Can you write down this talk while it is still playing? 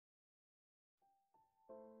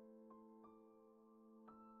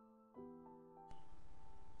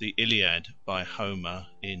The Iliad by Homer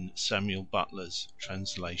in Samuel Butler's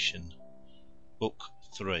translation. Book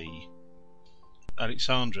 3.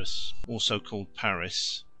 Alexandrus, also called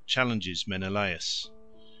Paris, challenges Menelaus.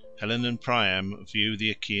 Helen and Priam view the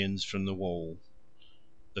Achaeans from the wall.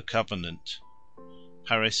 The Covenant.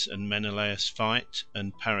 Paris and Menelaus fight,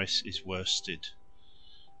 and Paris is worsted.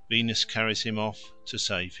 Venus carries him off to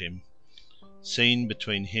save him. Scene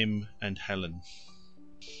between him and Helen.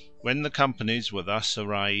 When the companies were thus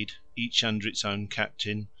arrayed, each under its own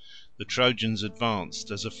captain, the Trojans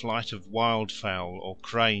advanced as a flight of wildfowl or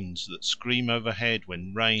cranes that scream overhead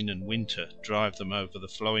when rain and winter drive them over the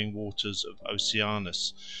flowing waters of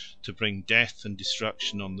Oceanus to bring death and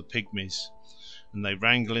destruction on the Pygmies, and they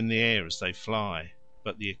wrangle in the air as they fly.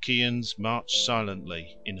 But the Achaeans march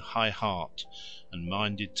silently, in high heart, and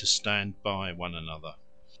minded to stand by one another.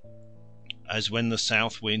 As when the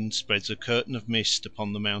south wind spreads a curtain of mist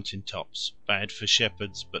upon the mountain tops, bad for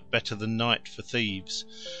shepherds but better than night for thieves,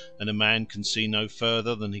 and a man can see no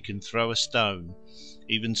further than he can throw a stone,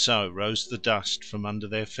 even so rose the dust from under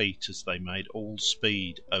their feet as they made all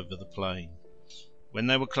speed over the plain. When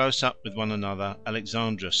they were close up with one another,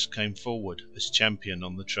 Alexandrus came forward as champion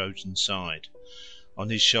on the Trojan side. On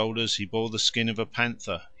his shoulders he bore the skin of a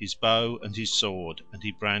panther, his bow and his sword, and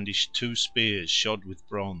he brandished 2 spears shod with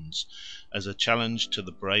bronze, as a challenge to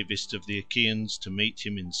the bravest of the Achaeans to meet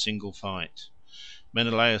him in single fight.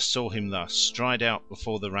 Menelaus saw him thus stride out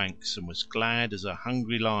before the ranks, and was glad as a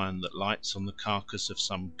hungry lion that lights on the carcass of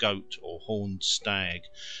some goat or horned stag,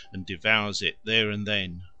 and devours it there and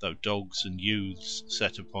then, though dogs and youths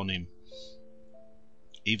set upon him.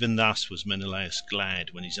 Even thus was Menelaus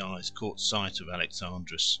glad when his eyes caught sight of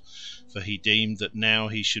Alexandrus, for he deemed that now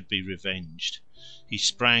he should be revenged. He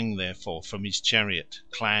sprang therefore from his chariot,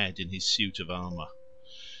 clad in his suit of armour.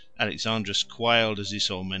 Alexandrus quailed as he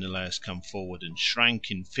saw Menelaus come forward, and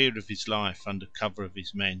shrank in fear of his life under cover of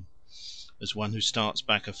his men, as one who starts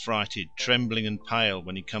back affrighted, trembling and pale,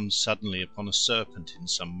 when he comes suddenly upon a serpent in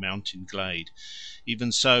some mountain glade.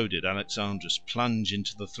 Even so did Alexandrus plunge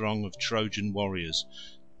into the throng of Trojan warriors,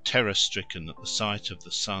 terror-stricken at the sight of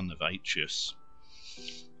the son of Atreus.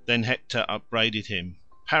 Then Hector upbraided him.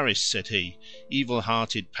 "Paris," said he,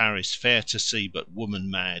 "evil-hearted Paris, fair to see, but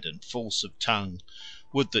woman-mad and false of tongue,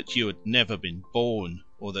 would that you had never been born,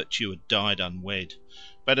 or that you had died unwed.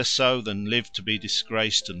 Better so than live to be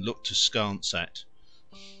disgraced and looked askance at.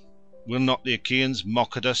 Will not the Achaeans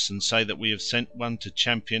mock at us and say that we have sent one to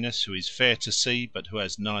champion us who is fair to see, but who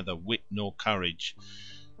has neither wit nor courage?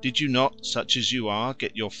 Did you not, such as you are,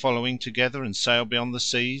 get your following together and sail beyond the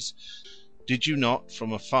seas? Did you not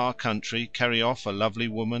from a far country carry off a lovely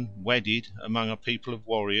woman, wedded among a people of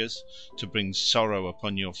warriors, to bring sorrow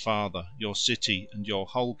upon your father, your city, and your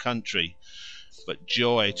whole country, but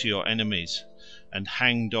joy to your enemies, and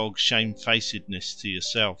hang-dog shamefacedness to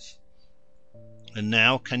yourself? And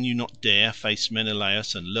now can you not dare face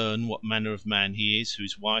Menelaus and learn what manner of man he is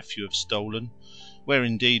whose wife you have stolen? Where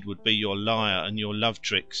indeed would be your lyre and your love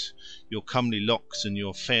tricks, your comely locks and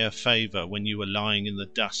your fair favour, when you were lying in the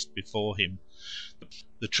dust before him?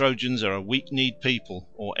 The Trojans are a weak-kneed people,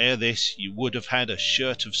 or ere this you would have had a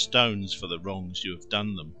shirt of stones for the wrongs you have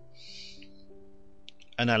done them."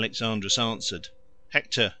 And Alexandrus answered,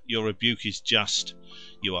 "Hector, your rebuke is just.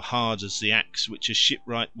 You are hard as the axe which a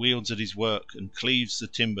shipwright wields at his work, and cleaves the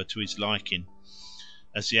timber to his liking.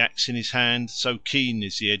 As the axe in his hand, so keen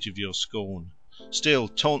is the edge of your scorn. Still,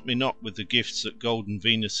 taunt me not with the gifts that golden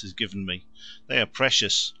Venus has given me. They are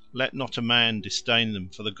precious. Let not a man disdain them,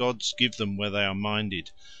 for the gods give them where they are minded,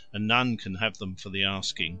 and none can have them for the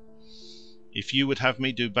asking. If you would have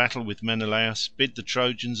me do battle with Menelaus, bid the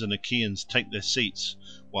Trojans and Achaeans take their seats,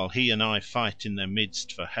 while he and I fight in their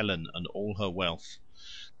midst for Helen and all her wealth.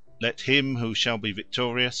 Let him who shall be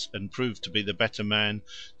victorious and prove to be the better man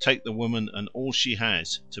take the woman and all she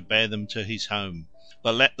has, to bear them to his home.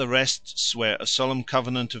 But let the rest swear a solemn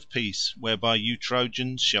covenant of peace, whereby you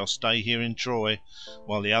Trojans shall stay here in Troy,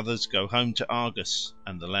 while the others go home to Argos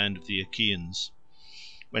and the land of the Achaeans."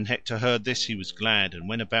 When Hector heard this he was glad, and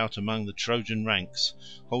went about among the Trojan ranks,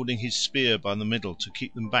 holding his spear by the middle to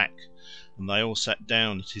keep them back, and they all sat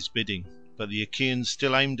down at his bidding. But the Achaeans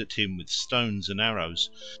still aimed at him with stones and arrows,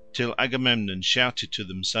 till Agamemnon shouted to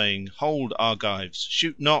them, saying, "Hold, Argives,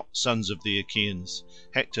 shoot not, sons of the Achaeans.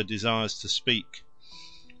 Hector desires to speak."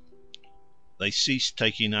 They ceased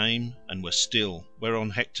taking aim and were still,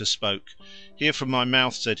 whereon Hector spoke. "Hear from my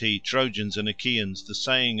mouth," said he, "Trojans and Achaeans, the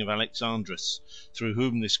saying of Alexandrus, through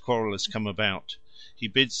whom this quarrel has come about. He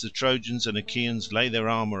bids the Trojans and Achaeans lay their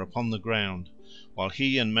armour upon the ground, while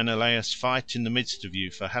he and Menelaus fight in the midst of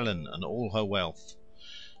you for Helen and all her wealth.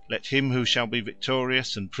 Let him who shall be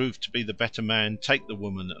victorious and prove to be the better man take the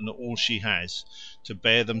woman and all she has, to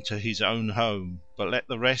bear them to his own home, but let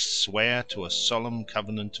the rest swear to a solemn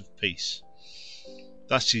covenant of peace."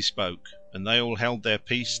 Thus he spoke, and they all held their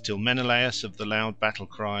peace till Menelaus of the loud battle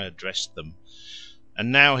cry addressed them.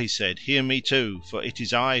 "And now," he said, "hear me too, for it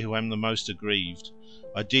is I who am the most aggrieved.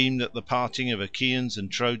 I deem that the parting of Achaeans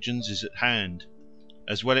and Trojans is at hand,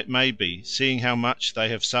 as well it may be, seeing how much they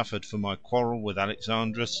have suffered for my quarrel with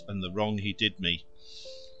Alexandrus and the wrong he did me.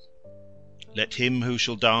 Let him who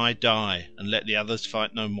shall die, die, and let the others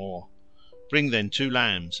fight no more. Bring then 2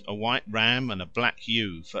 lambs, a white ram and a black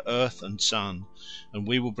ewe, for Earth and Sun, and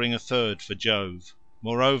we will bring a third for Jove.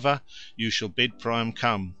 Moreover, you shall bid Priam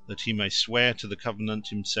come, that he may swear to the covenant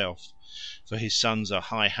himself, for his sons are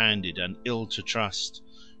high-handed and ill to trust,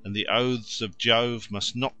 and the oaths of Jove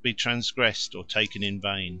must not be transgressed or taken in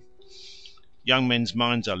vain. Young men's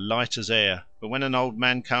minds are light as air, but when an old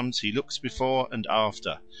man comes he looks before and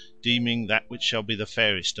after, deeming that which shall be the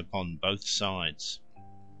fairest upon both sides."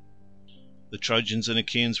 The Trojans and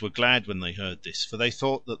Achaeans were glad when they heard this, for they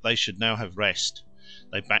thought that they should now have rest.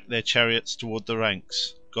 They backed their chariots toward the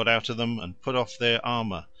ranks, got out of them, and put off their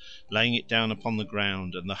armour, laying it down upon the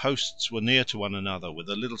ground, and the hosts were near to one another with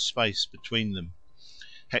a little space between them.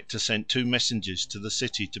 Hector sent 2 messengers to the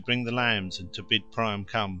city to bring the lambs and to bid Priam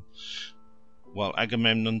come, while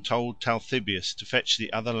Agamemnon told Talthybius to fetch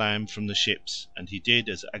the other lamb from the ships, and he did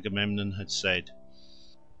as Agamemnon had said.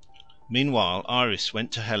 Meanwhile Iris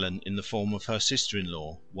went to Helen in the form of her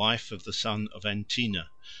sister-in-law, wife of the son of Antenor,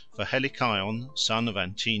 for Helicaon, son of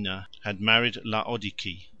Antenor, had married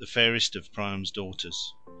Laodice, the fairest of Priam's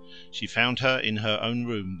daughters. She found her in her own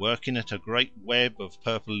room working at a great web of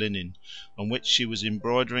purple linen, on which she was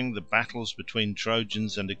embroidering the battles between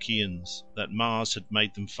Trojans and Achaeans, that Mars had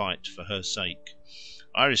made them fight for her sake.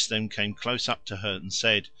 Iris then came close up to her and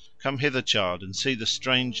said, "Come hither, child, and see the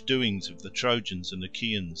strange doings of the Trojans and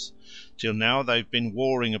Achaeans. Till now they have been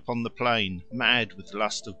warring upon the plain, mad with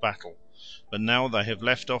lust of battle, but now they have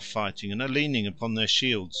left off fighting and are leaning upon their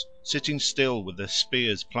shields, sitting still with their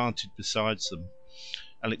spears planted beside them.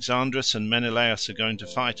 Alexandrus and Menelaus are going to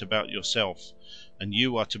fight about yourself, and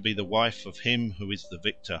you are to be the wife of him who is the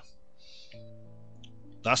victor."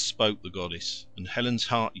 Thus spoke the goddess, and Helen's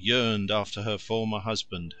heart yearned after her former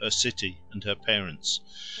husband, her city, and her parents.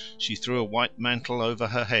 She threw a white mantle over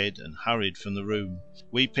her head and hurried from the room,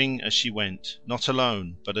 weeping as she went, not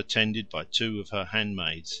alone, but attended by 2 of her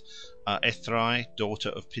handmaids, Aethrae, daughter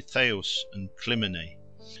of Pittheus, and Clymene,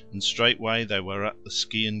 and straightway they were at the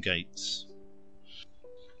Scaean gates.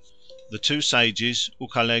 The 2 sages,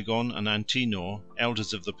 Ucalegon and Antenor,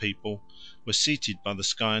 elders of the people, were seated by the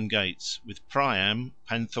Scaean gates, with Priam,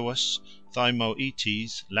 Panthous,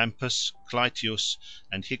 Thymoetes, Lampus, Clytius,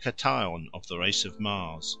 and Hiketaon of the race of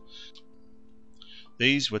Mars.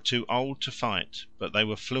 These were too old to fight, but they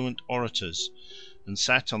were fluent orators, and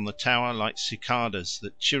sat on the tower like cicadas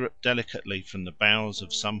that chirrup delicately from the boughs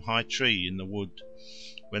of some high tree in the wood.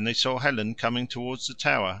 When they saw Helen coming towards the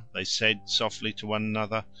tower, they said softly to one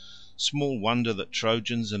another, "Small wonder that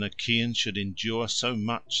Trojans and Achaeans should endure so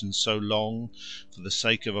much and so long for the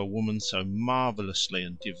sake of a woman so marvellously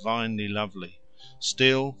and divinely lovely.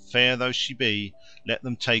 Still, fair though she be, let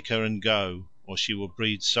them take her and go, or she will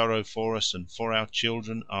breed sorrow for us and for our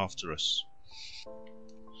children after us."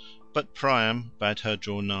 But Priam bade her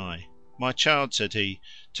draw nigh. "My child," said he,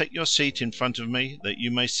 "take your seat in front of me, that you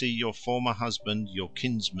may see your former husband, your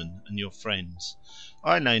kinsmen, and your friends.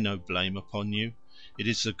 I lay no blame upon you. It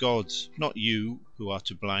is the gods, not you, who are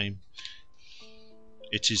to blame.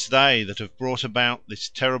 It is they that have brought about this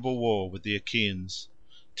terrible war with the Achaeans.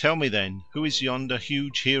 Tell me then, who is yonder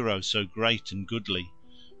huge hero so great and goodly?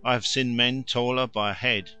 I have seen men taller by a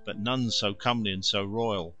head, but none so comely and so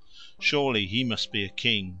royal. Surely he must be a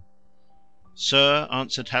king." "Sir,"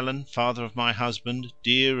 answered Helen, "father of my husband,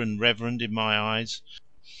 dear and reverend in my eyes,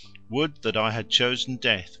 would that I had chosen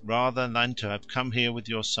death rather than to have come here with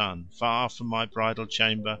your son, far from my bridal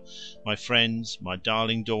chamber, my friends, my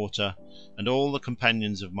darling daughter, and all the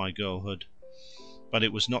companions of my girlhood. But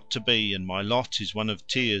it was not to be, and my lot is one of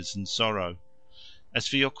tears and sorrow. As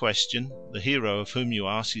for your question, the hero of whom you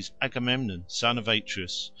ask is Agamemnon, son of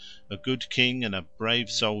Atreus, a good king and a brave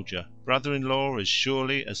soldier, brother-in-law as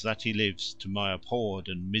surely as that he lives to my abhorred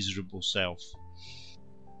and miserable self."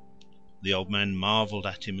 The old man marvelled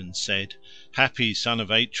at him and said, "Happy son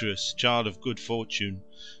of Atreus, child of good fortune,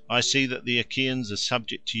 I see that the Achaeans are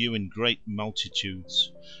subject to you in great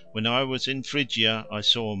multitudes. When I was in Phrygia I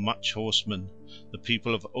saw much horsemen, the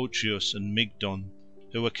people of Otreus and Mygdon,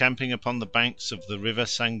 who were camping upon the banks of the river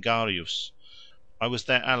Sangarius. I was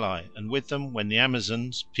their ally, and with them when the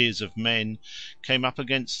Amazons, peers of men, came up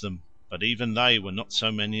against them, but even they were not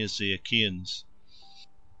so many as the Achaeans.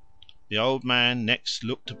 The old man next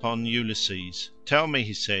looked upon Ulysses. "Tell me,"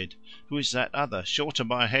 he said, "who is that other, shorter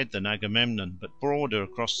by a head than Agamemnon, but broader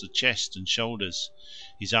across the chest and shoulders?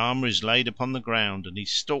 His armour is laid upon the ground, and he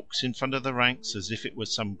stalks in front of the ranks as if it were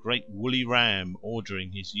some great woolly ram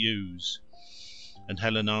ordering his ewes." And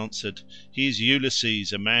Helen answered, "He is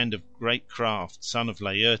Ulysses, a man of great craft, son of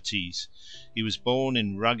Laertes. He was born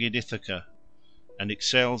in rugged Ithaca, and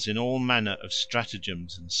excels in all manner of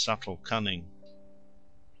stratagems and subtle cunning."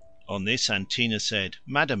 On this Antenor said,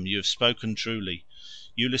 "Madam, you have spoken truly.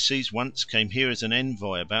 Ulysses once came here as an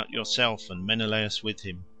envoy about yourself and Menelaus with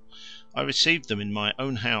him. I received them in my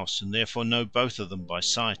own house, and therefore know both of them by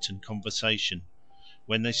sight and conversation.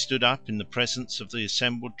 When they stood up in the presence of the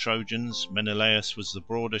assembled Trojans, Menelaus was the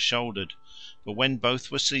broader shouldered, but when both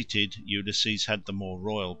were seated Ulysses had the more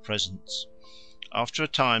royal presence. After a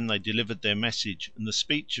time they delivered their message, and the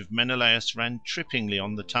speech of Menelaus ran trippingly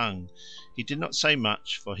on the tongue. He did not say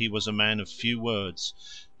much, for he was a man of few words,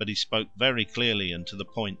 but he spoke very clearly and to the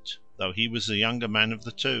point, though he was the younger man of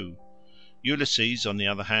the two. Ulysses, on the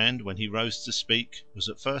other hand, when he rose to speak, was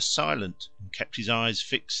at first silent, and kept his eyes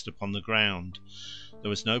fixed upon the ground. There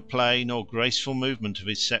was no play nor graceful movement of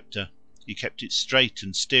his sceptre. He kept it straight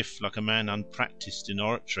and stiff like a man unpractised in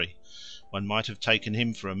oratory. One might have taken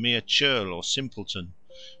him for a mere churl or simpleton,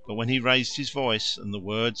 but when he raised his voice, and the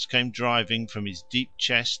words came driving from his deep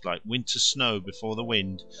chest like winter snow before the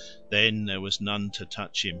wind, then there was none to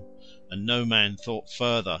touch him, and no man thought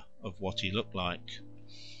further of what he looked like.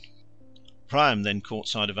 Priam then caught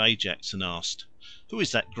sight of Ajax and asked, "Who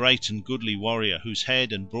is that great and goodly warrior whose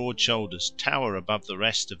head and broad shoulders tower above the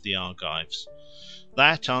rest of the Argives?"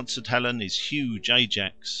 "That," answered Helen, "is huge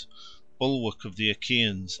Ajax, bulwark of the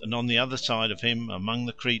Achaeans, and on the other side of him among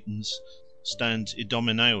the Cretans stands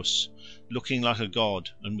Idomeneus, looking like a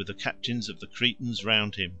god, and with the captains of the Cretans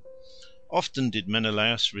round him. Often did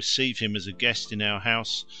Menelaus receive him as a guest in our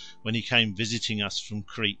house when he came visiting us from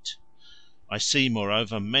Crete. I see,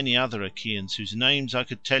 moreover, many other Achaeans whose names I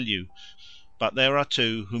could tell you, but there are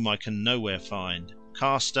two whom I can nowhere find,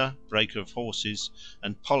 Castor, breaker of horses,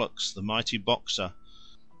 and Pollux, the mighty boxer.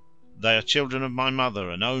 They are children of my mother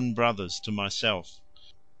and own brothers to myself.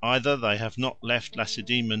 Either they have not left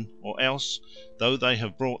Lacedaemon, or else, though they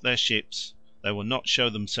have brought their ships, they will not show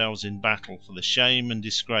themselves in battle for the shame and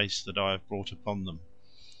disgrace that I have brought upon them."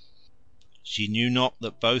 She knew not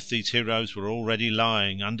that both these heroes were already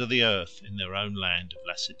lying under the earth in their own land of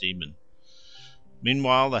Lacedaemon.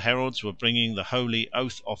 Meanwhile the heralds were bringing the holy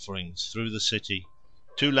oath offerings through the city,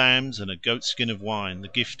 2 lambs and a goatskin of wine, the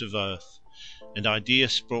gift of earth, and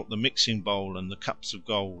Idaeus brought the mixing bowl and the cups of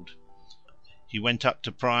gold. He went up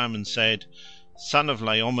to Priam and said, "Son of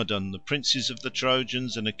Laomedon, the princes of the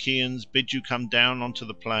Trojans and Achaeans bid you come down onto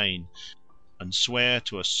the plain and swear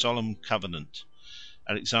to a solemn covenant.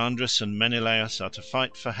 Alexandrus and Menelaus are to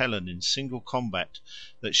fight for Helen in single combat,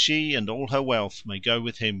 that she and all her wealth may go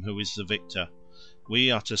with him who is the victor. We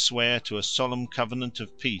are to swear to a solemn covenant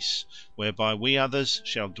of peace, whereby we others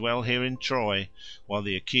shall dwell here in Troy, while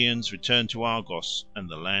the Achaeans return to Argos and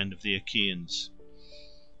the land of the Achaeans."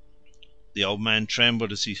 The old man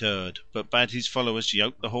trembled as he heard, but bade his followers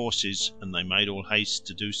yoke the horses, and they made all haste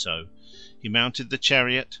to do so. He mounted the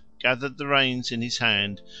chariot, gathered the reins in his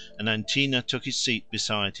hand, and Antenor took his seat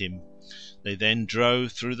beside him. They then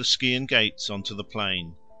drove through the Scaean gates onto the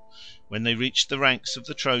plain. When they reached the ranks of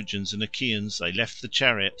the Trojans and Achaeans they left the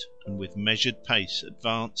chariot, and with measured pace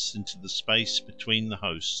advanced into the space between the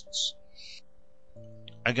hosts.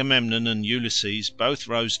 Agamemnon and Ulysses both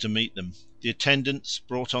rose to meet them. The attendants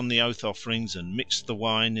brought on the oath offerings and mixed the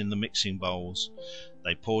wine in the mixing bowls.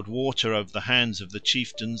 They poured water over the hands of the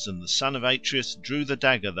chieftains, and the son of Atreus drew the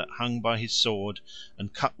dagger that hung by his sword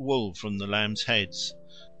and cut wool from the lambs' heads.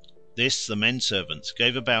 This the men servants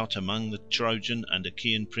gave about among the Trojan and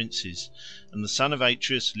Achaean princes, and the son of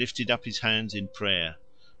Atreus lifted up his hands in prayer.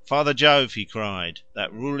 "Father Jove," he cried,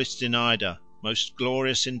 "that rulest in Ida, most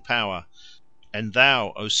glorious in power, and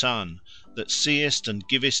thou, O Sun, that seest and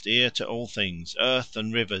givest ear to all things, earth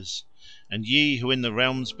and rivers, and ye who in the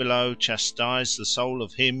realms below chastise the soul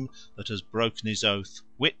of him that has broken his oath,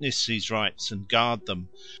 witness these rites and guard them,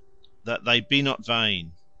 that they be not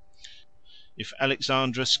vain. If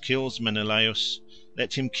Alexandrus kills Menelaus,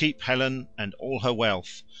 let him keep Helen and all her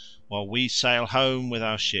wealth, while we sail home with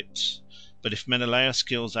our ships. But if Menelaus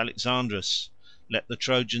kills Alexandrus, let the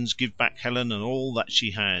Trojans give back Helen and all that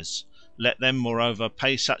she has. Let them moreover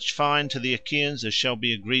pay such fine to the Achaeans as shall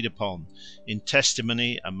be agreed upon, in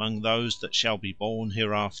testimony among those that shall be born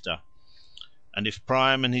hereafter." And if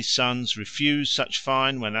Priam and his sons refuse such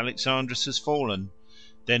fine when Alexandrus has fallen,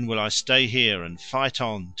 then will I stay here and fight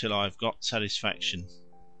on till I have got satisfaction."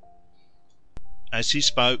 As he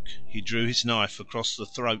spoke he drew his knife across the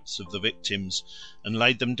throats of the victims and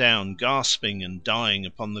laid them down gasping and dying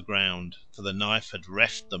upon the ground, for the knife had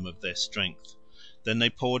reft them of their strength. Then they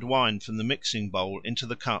poured wine from the mixing bowl into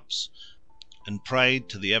the cups and prayed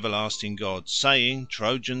to the everlasting gods, saying,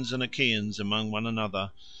 Trojans and Achaeans among one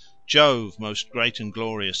another, "Jove, most great and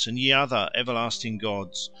glorious, and ye other everlasting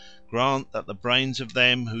gods, grant that the brains of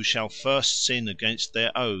them who shall first sin against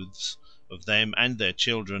their oaths, of them and their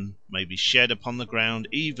children, may be shed upon the ground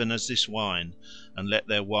even as this wine, and let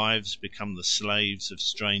their wives become the slaves of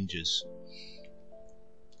strangers."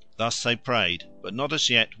 Thus they prayed, but not as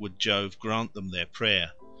yet would Jove grant them their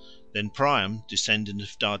prayer. Then Priam, descendant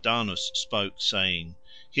of Dardanus, spoke, saying,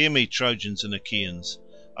 "Hear me, Trojans and Achaeans.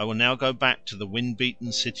 I will now go back to the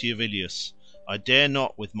wind-beaten city of Ilius. I dare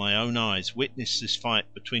not with my own eyes witness this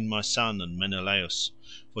fight between my son and Menelaus,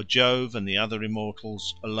 for Jove and the other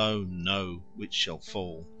immortals alone know which shall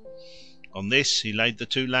fall." On this he laid the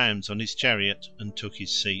two lambs on his chariot and took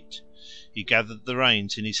his seat. He gathered the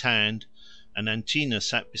reins in his hand, and Antenor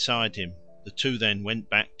sat beside him. The two then went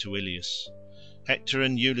back to Ilius. Hector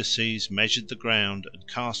and Ulysses measured the ground and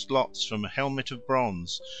cast lots from a helmet of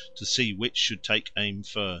bronze to see which should take aim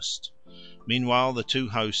first. Meanwhile the two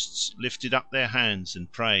hosts lifted up their hands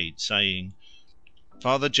and prayed, saying,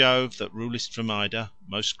 "Father Jove, that rulest from Ida,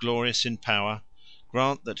 most glorious in power,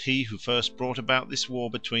 grant that he who first brought about this war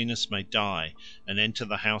between us may die and enter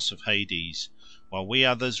the house of Hades, while we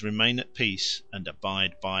others remain at peace and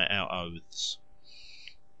abide by our oaths."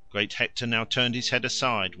 Great Hector now turned his head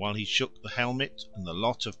aside while he shook the helmet, and the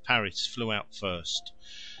lot of Paris flew out first.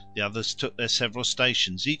 The others took their several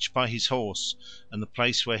stations, each by his horse and the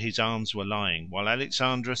place where his arms were lying, while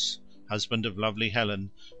Alexandrus, husband of lovely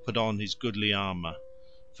Helen, put on his goodly armour.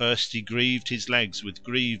 First he greaved his legs with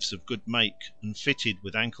greaves of good make, and fitted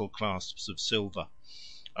with ankle clasps of silver.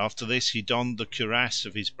 After this he donned the cuirass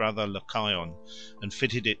of his brother Lycaon, and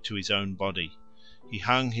fitted it to his own body. He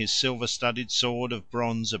hung his silver-studded sword of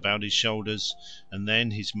bronze about his shoulders, and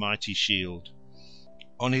then his mighty shield.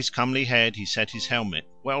 On his comely head he set his helmet,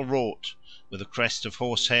 well wrought, with a crest of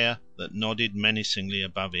horsehair that nodded menacingly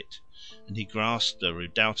above it, and he grasped a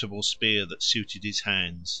redoubtable spear that suited his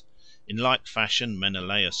hands. In like fashion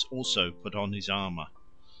Menelaus also put on his armour.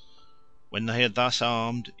 When they had thus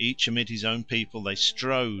armed, each amid his own people, they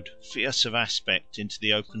strode, fierce of aspect, into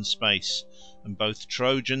the open space, and both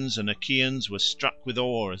Trojans and Achaeans were struck with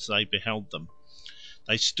awe as they beheld them.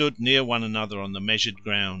 They stood near one another on the measured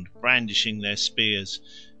ground, brandishing their spears,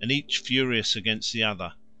 and each furious against the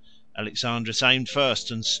other. Alexandrus aimed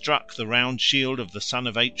first and struck the round shield of the son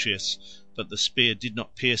of Atreus, but the spear did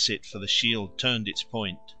not pierce it, for the shield turned its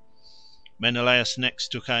point. Menelaus next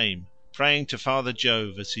took aim, praying to Father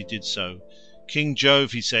Jove as he did so. "King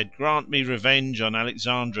Jove," he said, "grant me revenge on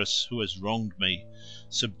Alexandrus, who has wronged me.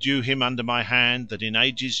 Subdue him under my hand, that in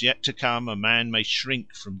ages yet to come a man may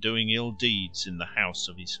shrink from doing ill deeds in the house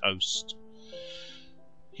of his host."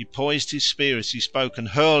 He poised his spear as he spoke, and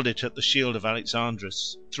hurled it at the shield of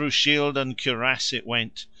Alexandrus. Through shield and cuirass it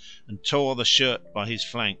went, and tore the shirt by his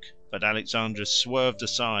flank, but Alexandrus swerved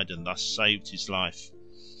aside and thus saved his life.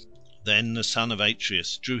 Then the son of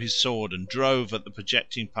Atreus drew his sword and drove at the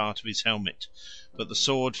projecting part of his helmet, but the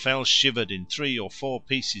sword fell shivered in 3 or 4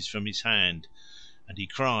 pieces from his hand, and he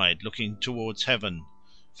cried, looking towards heaven,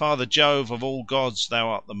 "Father Jove, of all gods thou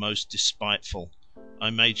art the most despiteful. I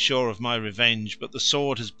made sure of my revenge, but the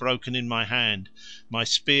sword has broken in my hand. My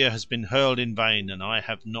spear has been hurled in vain, and I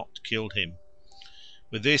have not killed him."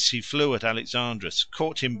 With this he flew at Alexandrus,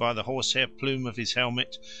 caught him by the horsehair plume of his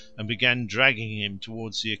helmet, and began dragging him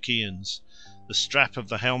towards the Achaeans. The strap of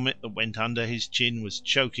the helmet that went under his chin was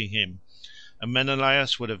choking him, and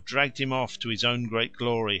Menelaus would have dragged him off to his own great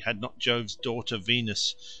glory had not Jove's daughter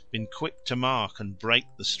Venus been quick to mark and break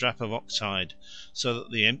the strap of oxhide, so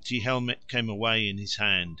that the empty helmet came away in his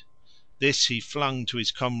hand. This he flung to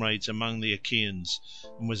his comrades among the Achaeans,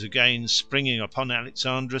 and was again springing upon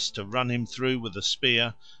Alexandrus to run him through with a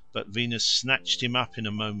spear, but Venus snatched him up in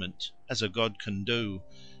a moment, as a god can do,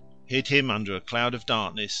 hid him under a cloud of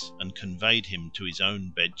darkness, and conveyed him to his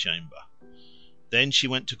own bedchamber. Then she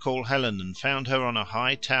went to call Helen, and found her on a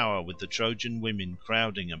high tower with the Trojan women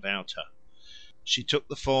crowding about her. She took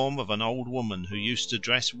the form of an old woman who used to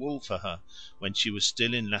dress wool for her when she was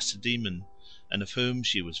still in Lacedaemon, and of whom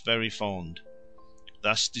she was very fond.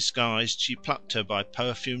 Thus disguised she plucked her by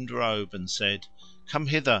perfumed robe and said, "Come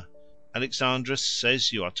hither, Alexandrus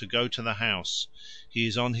says you are to go to the house. He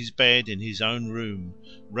is on his bed in his own room,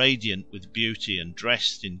 radiant with beauty and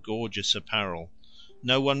dressed in gorgeous apparel.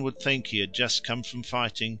 No one would think he had just come from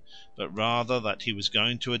fighting, but rather that he was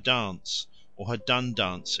going to a dance, or had done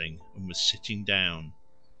dancing and was sitting down."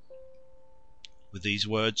 With these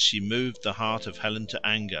words she moved the heart of Helen to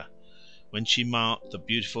anger. When she marked the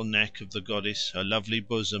beautiful neck of the goddess, her lovely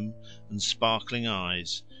bosom and sparkling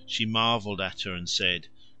eyes, she marvelled at her and said,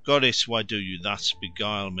 "Goddess, why do you thus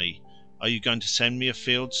beguile me? Are you going to send me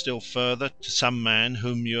afield still further to some man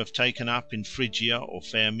whom you have taken up in Phrygia or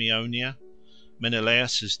fair Meonia?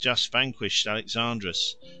 Menelaus has just vanquished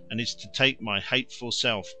Alexandrus, and is to take my hateful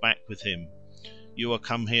self back with him. You are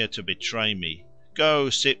come here to betray me. Go,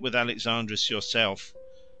 sit with Alexandrus yourself.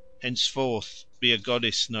 Henceforth be a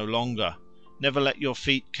goddess no longer. Never let your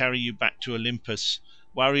feet carry you back to Olympus.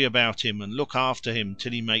 Worry about him and look after him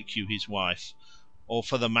till he make you his wife, or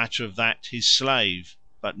for the matter of that his slave.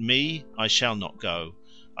 But me, I shall not go.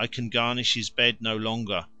 I can garnish his bed no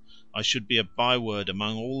longer. I should be a byword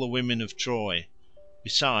among all the women of Troy.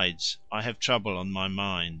 Besides, I have trouble on my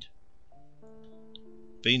mind."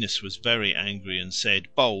 Venus was very angry and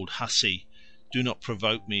said, "Bold hussy, do not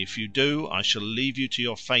provoke me. If you do, I shall leave you to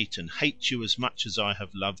your fate and hate you as much as I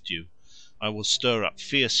have loved you. I will stir up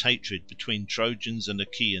fierce hatred between Trojans and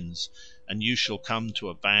Achaeans, and you shall come to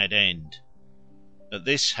a bad end." At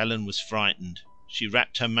this Helen was frightened. She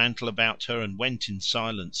wrapped her mantle about her and went in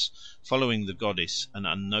silence, following the goddess and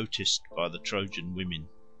unnoticed by the Trojan women.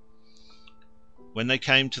 When they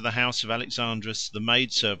came to the house of Alexandrus, the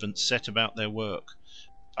maidservants set about their work,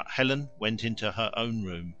 but Helen went into her own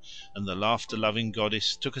room, and the laughter-loving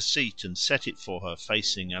goddess took a seat and set it for her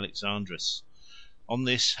facing Alexandrus. On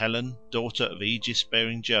this Helen, daughter of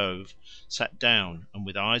aegis-bearing Jove, sat down and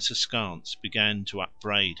with eyes askance began to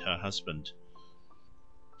upbraid her husband.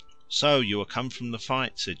 "So you are come from the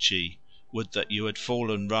fight," said she. "Would that you had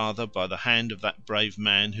fallen rather by the hand of that brave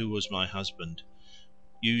man who was my husband.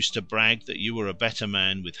 You used to brag that you were a better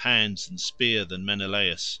man with hands and spear than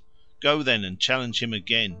Menelaus. Go then and challenge him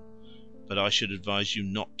again. But I should advise you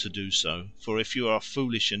not to do so, for if you are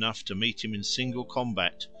foolish enough to meet him in single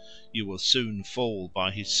combat, you will soon fall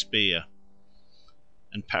by his spear."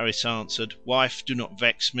 And Paris answered, "Wife, do not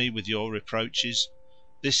vex me with your reproaches.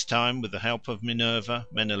 This time, with the help of Minerva,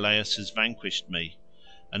 Menelaus has vanquished me.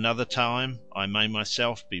 Another time I may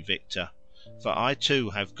myself be victor, for I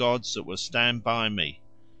too have gods that will stand by me.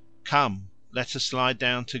 Come, let us lie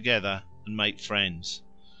down together and make friends.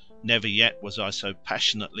 Never yet was I so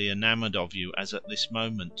passionately enamoured of you as at this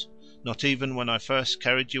moment, not even when I first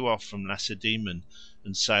carried you off from Lacedaemon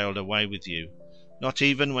and sailed away with you, not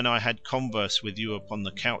even when I had converse with you upon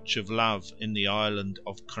the couch of love in the island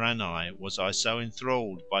of Cranae was I so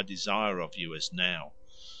enthralled by desire of you as now."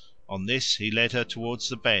 On this he led her towards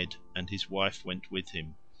the bed, and his wife went with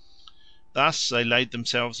him. Thus they laid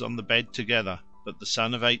themselves on the bed together, but the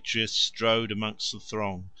son of Atreus strode amongst the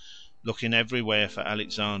throng, looking everywhere for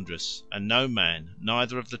Alexandrus, and no man,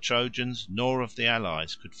 neither of the Trojans nor of the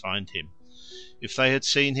allies, could find him. If they had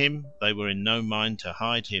seen him they were in no mind to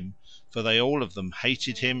hide him, for they all of them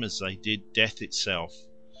hated him as they did death itself.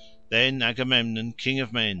 Then Agamemnon, king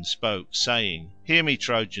of men, spoke, saying, "Hear me,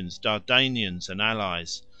 Trojans, Dardanians, and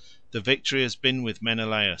allies. The victory has been with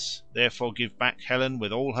Menelaus. Therefore give back Helen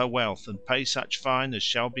with all her wealth, and pay such fine as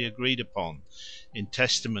shall be agreed upon, in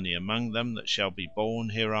testimony among them that shall be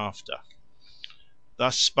born hereafter."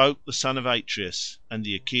 Thus spoke the son of Atreus, and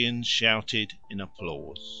the Achaeans shouted in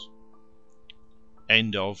applause.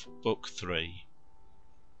 End of Book 3.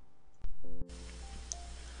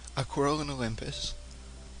 A quarrel in Olympus.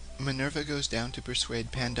 Minerva goes down to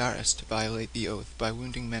persuade Pandarus to violate the oath by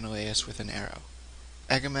wounding Menelaus with an arrow.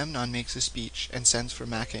 Agamemnon makes a speech and sends for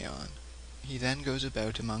Machaon. He then goes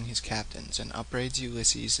about among his captains and upbraids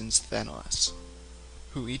Ulysses and Sthenelus,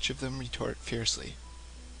 who each of them retort fiercely.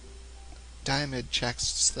 Diomed checks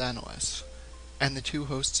Sthenelus, and the two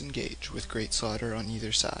hosts engage with great slaughter on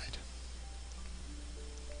either side.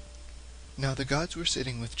 Now the gods were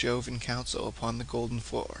sitting with Jove in council upon the golden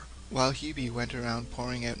floor, while Hebe went around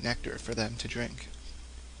pouring out nectar for them to drink.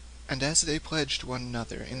 And as they pledged one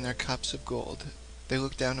another in their cups of gold, they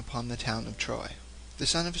looked down upon the town of Troy. The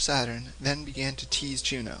son of Saturn then began to tease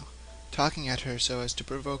Juno, talking at her so as to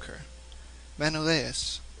provoke her.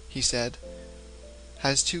 "Menelaus," he said,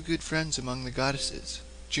 "has two good friends among the goddesses,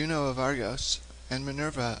 Juno of Argos and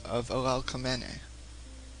Minerva of Alalcomene.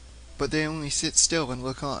 But they only sit still and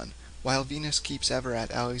look on, while Venus keeps ever at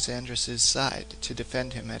Alexandrus's side to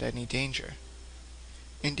defend him at any danger.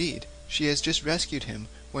 Indeed, she has just rescued him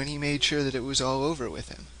when he made sure that it was all over with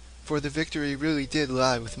him, for the victory really did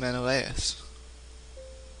lie with Menelaus.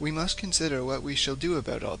 We must consider what we shall do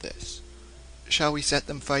about all this. Shall we set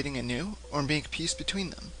them fighting anew, or make peace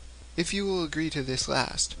between them? If you will agree to this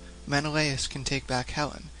last, Menelaus can take back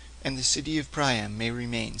Helen, and the city of Priam may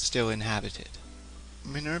remain still inhabited."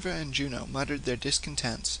 Minerva and Juno muttered their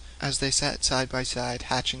discontents as they sat side by side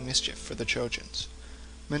hatching mischief for the Trojans.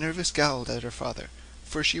 Minerva scowled at her father,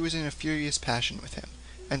 for she was in a furious passion with him,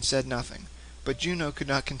 and said nothing, but Juno could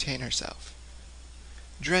not contain herself.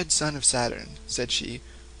 "Dread son of Saturn," said she,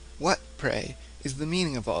 "what, pray, is the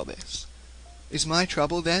meaning of all this? Is my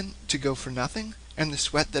trouble, then, to go for nothing, and the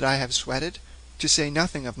sweat that I have sweated, to say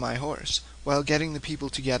nothing of my horse, while getting the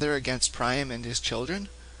people together against Priam and his children?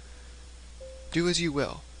 Do as you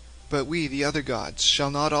will, but we, the other gods,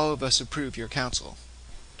 shall not all of us approve your counsel."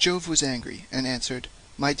 Jove was angry, and answered,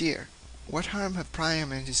 "My dear, what harm have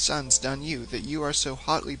Priam and his sons done you, that you are so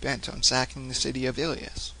hotly bent on sacking the city of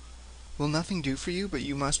Iliad? Will nothing do for you but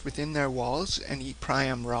you must within their walls, and eat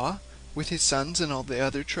Priam raw, with his sons and all the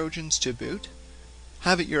other Trojans to boot?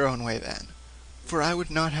 Have it your own way then, for I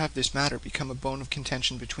would not have this matter become a bone of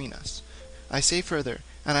contention between us. I say further,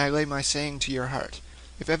 and I lay my saying to your heart,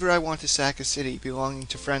 if ever I want to sack a city belonging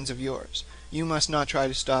to friends of yours, you must not try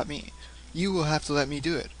to stop me. You will have to let me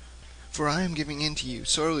do it, for I am giving in to you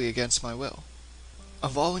sorely against my will.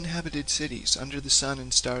 Of all inhabited cities under the sun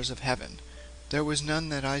and stars of heaven, there was none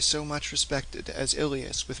that I so much respected as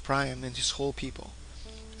Iliad with Priam and his whole people.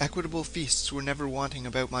 Equitable feasts were never wanting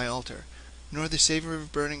about my altar, nor the savour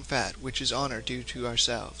of burning fat, which is honour due to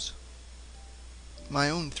ourselves." "My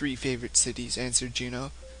own 3 favourite cities," answered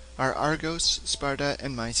Juno, "are Argos, Sparta,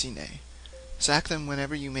 and Mycenae. Sack them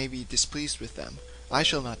whenever you may be displeased with them. I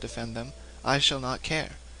shall not defend them. I shall not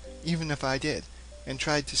care. Even if I did, and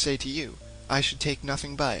tried to say to you, I should take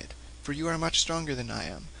nothing by it, for you are much stronger than I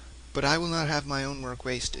am. But I will not have my own work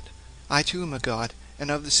wasted. I too am a god,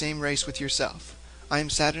 and of the same race with yourself. I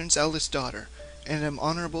am Saturn's eldest daughter, and am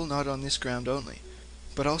honourable not on this ground only,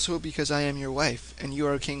 but also because I am your wife, and you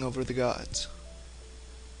are king over the gods.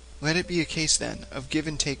 Let it be a case, then, of give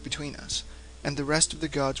and take between us, and the rest of the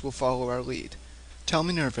gods will follow our lead. Tell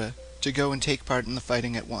Minerva to go and take part in the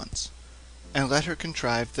fighting at once, and let her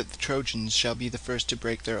contrive that the Trojans shall be the first to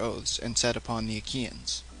break their oaths and set upon the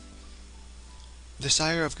Achaeans." The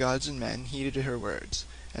sire of gods and men heeded her words,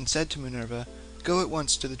 and said to Minerva, "Go at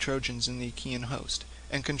once to the Trojans in the Achaean host,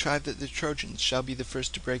 and contrive that the Trojans shall be the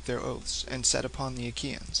first to break their oaths and set upon the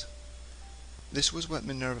Achaeans." This was what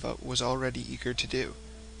Minerva was already eager to do,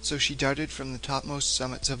 so she darted from the topmost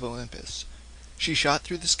summits of Olympus. She shot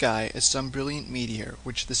through the sky as some brilliant meteor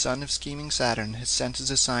which the son of scheming Saturn has sent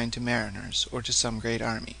as a sign to mariners or to some great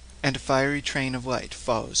army, and a fiery train of light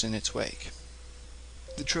follows in its wake.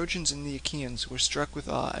 The Trojans and the Achaeans were struck with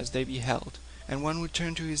awe as they beheld, and one would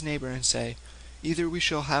turn to his neighbour and say, "Either we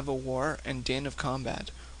shall have a war and din of combat,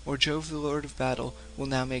 or Jove the Lord of battle will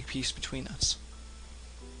now make peace between us."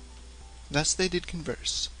 Thus they did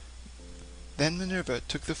converse. Then Minerva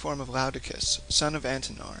took the form of Laodocus, son of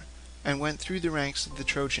Antenor, and went through the ranks of the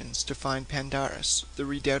Trojans to find Pandarus, the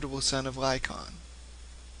redoubtable son of Lycon.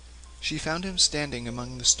 She found him standing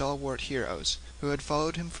among the stalwart heroes who had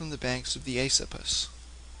followed him from the banks of the Aesopus.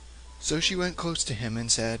 So she went close to him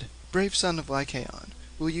and said, "Brave son of Lycaon,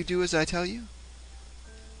 will you do as I tell you?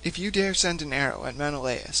 If you dare send an arrow at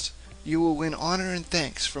Menelaus, you will win honour and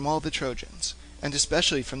thanks from all the Trojans, and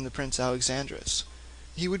especially from the Prince Alexandrus.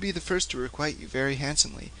 He would be the first to requite you very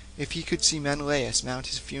handsomely if he could see Menelaus mount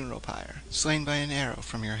his funeral pyre, slain by an arrow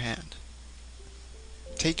from your hand.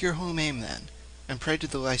 Take your home aim then, and pray to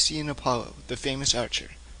the Lycian Apollo, the famous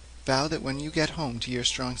archer. Vow that when you get home to your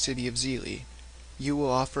strong city of Zele, you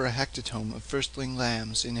will offer a hecatomb of firstling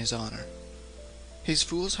lambs in his honour." His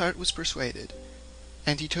fool's heart was persuaded,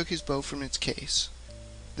 and he took his bow from its case.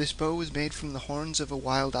 This bow was made from the horns of a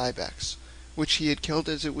wild ibex, which he had killed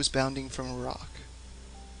as it was bounding from a rock.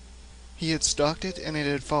 He had stalked it, and it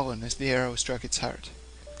had fallen as the arrow struck its heart.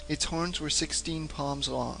 Its horns were 16 palms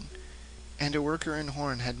long, and a worker in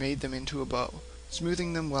horn had made them into a bow,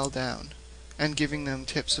 smoothing them well down, and giving them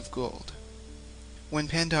tips of gold. When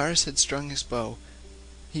Pandarus had strung his bow,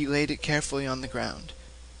 he laid it carefully on the ground,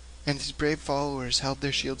 and his brave followers held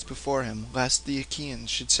their shields before him, lest the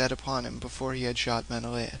Achaeans should set upon him before he had shot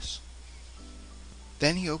Menelaus.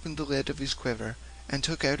 Then he opened the lid of his quiver, and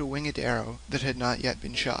took out a winged arrow that had not yet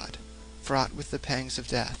been shot, fraught with the pangs of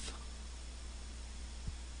death.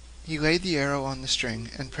 He laid the arrow on the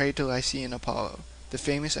string, and prayed to Lycian Apollo, the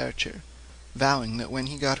famous archer, vowing that when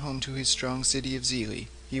he got home to his strong city of Zele,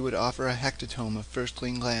 he would offer a hecatomb of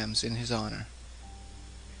firstling lambs in his honour.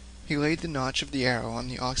 He laid the notch of the arrow on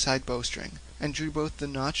the ox-hide bowstring, and drew both the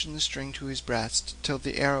notch and the string to his breast till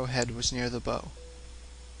the arrow-head was near the bow.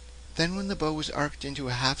 Then when the bow was arched into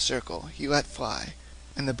a half-circle, he let fly,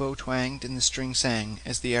 and the bow twanged and the string sang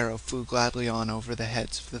as the arrow flew gladly on over the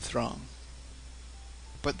heads of the throng.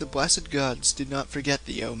 But the blessed gods did not forget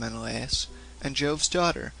thee, O Menelaus, and Jove's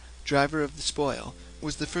daughter, driver of the spoil,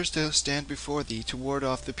 was the first to stand before thee to ward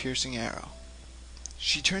off the piercing arrow.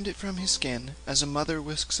 She turned it from his skin, as a mother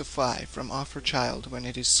whisks a fly from off her child when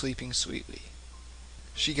it is sleeping sweetly.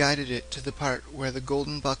 She guided it to the part where the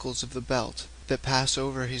golden buckles of the belt that pass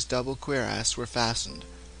over his double cuirass were fastened.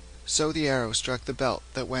 So the arrow struck the belt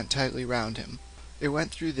that went tightly round him. It went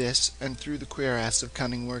through this and through the cuirass of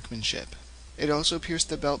cunning workmanship. It also pierced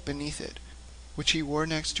the belt beneath it, which he wore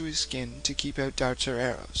next to his skin to keep out darts or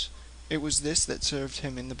arrows. It was this that served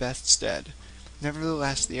him in the best stead.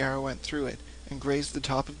 Nevertheless the arrow went through it, and grazed the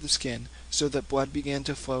top of the skin, so that blood began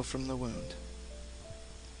to flow from the wound.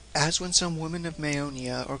 As when some woman of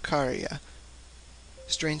Maeonia or Caria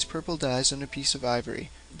strains purple dyes on a piece of ivory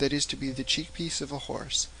that is to be the cheek-piece of a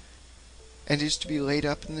horse, and is to be laid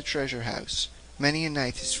up in the treasure-house, many a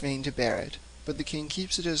knight is fain to bear it, but the king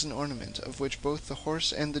keeps it as an ornament of which both the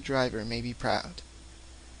horse and the driver may be proud.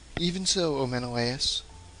 Even so, O Menelaus,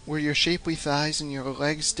 were your shapely thighs and your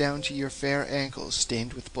legs down to your fair ankles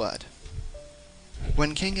stained with blood.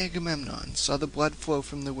 When King Agamemnon saw the blood flow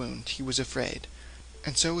from the wound, he was afraid,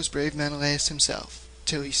 and so was brave Menelaus himself,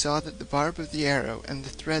 till he saw that the barb of the arrow and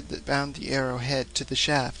the thread that bound the arrow-head to the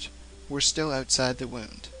shaft were still outside the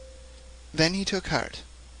wound. Then he took heart,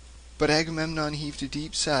 but Agamemnon heaved a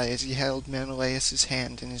deep sigh as he held Menelaus's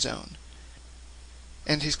hand in his own,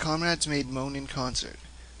 and his comrades made moan in concert.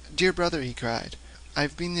 "Dear brother," he cried, "I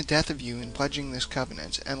have been the death of you in pledging this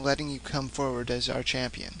covenant and letting you come forward as our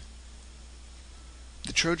champion.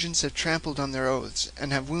 The Trojans have trampled on their oaths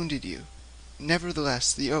and have wounded you.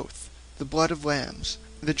 Nevertheless the oath, the blood of lambs,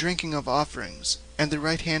 the drinking of offerings, and the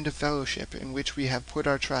right hand of fellowship in which we have put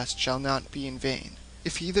our trust shall not be in vain.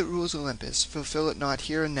 If he that rules Olympus fulfil it not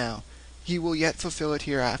here and now, he will yet fulfil it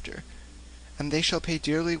hereafter, and they shall pay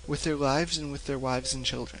dearly with their lives and with their wives and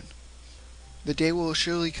children. The day will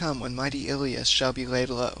surely come when mighty Iliad shall be laid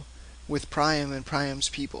low, with Priam and Priam's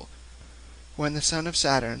people, when the son of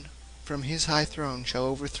Saturn from his high throne shall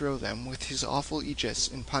overthrow them with his awful aegis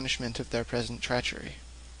in punishment of their present treachery.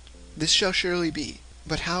 This shall surely be,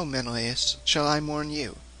 but how, Menelaus, shall I mourn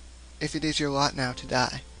you, if it is your lot now to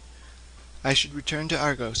die? I should return to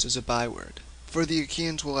Argos as a byword, for the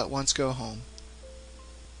Achaeans will at once go home.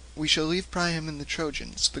 We shall leave Priam and the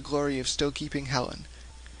Trojans the glory of still keeping Helen,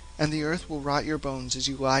 and the earth will rot your bones as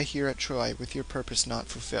you lie here at Troy with your purpose not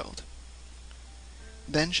fulfilled.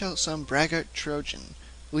 Then shall some braggart Trojan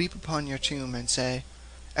leap upon your tomb and say,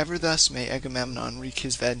 'Ever thus may Agamemnon wreak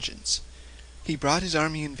his vengeance. He brought his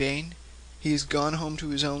army in vain, he is gone home to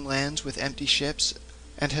his own lands with empty ships,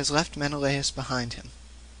 and has left Menelaus behind him.'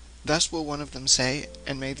 Thus will one of them say,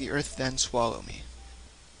 and may the earth then swallow me."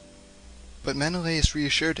 But Menelaus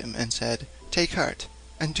reassured him and said, "Take heart,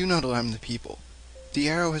 and do not alarm the people. The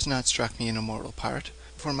arrow has not struck me in a mortal part,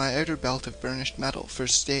 for my outer belt of burnished metal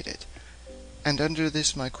first stayed it, and under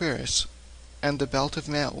this my cuirass, and the belt of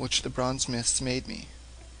mail which the bronze-smiths made me."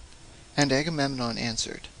 And Agamemnon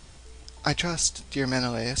answered, "I trust, dear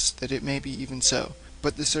Menelaus, that it may be even so,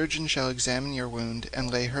 but the surgeon shall examine your wound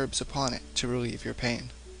and lay herbs upon it to relieve your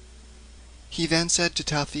pain." He then said to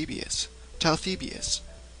Talthybius, "Talthybius,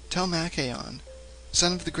 tell Machaon,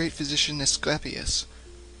 son of the great physician Asclepius,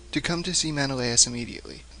 to come to see Menelaus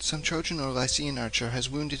immediately. Some Trojan or Lycian archer has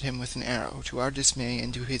wounded him with an arrow, to our dismay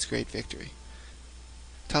and to his great victory."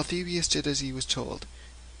 Talthybius did as he was told,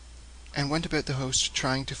 and went about the host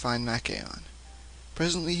trying to find Machaon.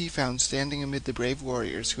 Presently he found standing amid the brave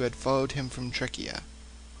warriors who had followed him from Triccia,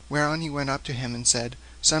 whereon he went up to him and said,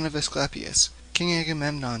 "Son of Asclepius, King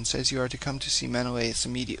Agamemnon says you are to come to see Menelaus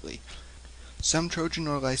immediately. Some Trojan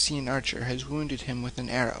or Lycian archer has wounded him with an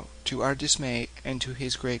arrow, to our dismay and to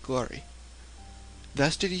his great glory."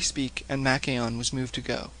 Thus did he speak, and Machaon was moved to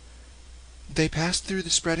go. They passed through the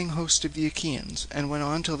spreading host of the Achaeans, and went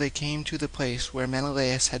on till they came to the place where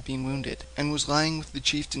Menelaus had been wounded, and was lying with the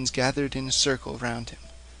chieftains gathered in a circle round him.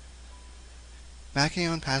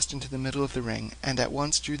 Machaon passed into the middle of the ring, and at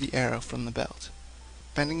once drew the arrow from the belt,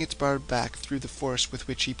 bending its barb back through the force with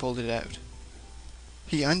which he pulled it out.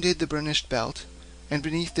 He undid the burnished belt, and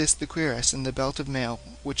beneath this the cuirass and the belt of mail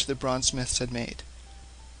which the bronze-smiths had made.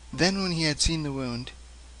 Then when he had seen the wound,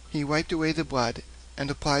 he wiped away the blood, and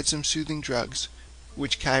applied some soothing drugs,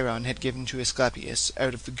 which Chiron had given to Asclepius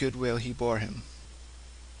out of the good will he bore him.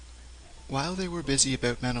 While they were busy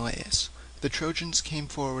about Menelaus, the Trojans came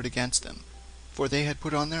forward against them, for they had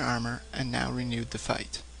put on their armour and now renewed the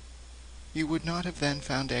fight. You would not have then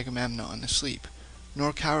found Agamemnon asleep,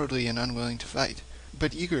 nor cowardly and unwilling to fight,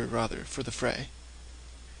 but eager rather for the fray.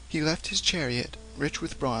 He left his chariot, rich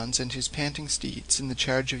with bronze, and his panting steeds in the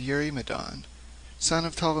charge of Eurymedon, son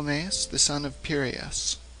of Ptolemaeus, the son of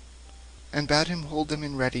Piraeus, and bade him hold them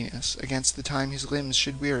in readiness against the time his limbs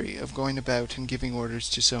should weary of going about and giving orders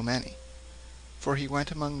to so many, for he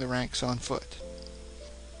went among the ranks on foot.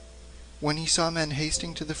 When he saw men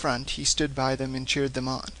hasting to the front, he stood by them and cheered them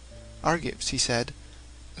on. "Argives," he said,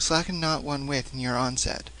 "slacken not one whit in your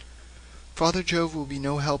onset. Father Jove will be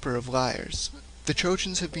no helper of liars. The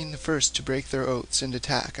Trojans have been the first to break their oaths and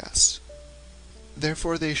attack us.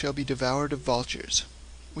 Therefore they shall be devoured of vultures.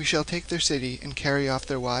 We shall take their city and carry off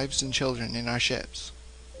their wives and children in our ships."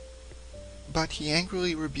 But he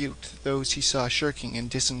angrily rebuked those he saw shirking and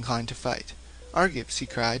disinclined to fight. "Argives," he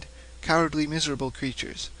cried, "cowardly, miserable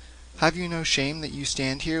creatures, have you no shame that you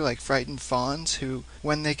stand here like frightened fawns who,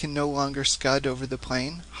 when they can no longer scud over the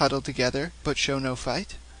plain, huddle together, but show no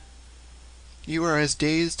fight? You are as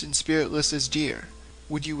dazed and spiritless as deer.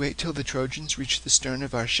 Would you wait till the Trojans reach the stern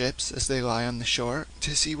of our ships as they lie on the shore,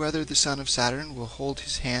 to see whether the son of Saturn will hold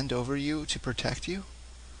his hand over you to protect you?"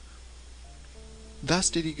 Thus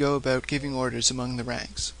did he go about giving orders among the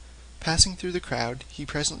ranks. Passing through the crowd, he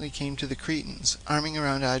presently came to the Cretans, arming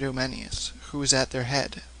around Idomeneus, who was at their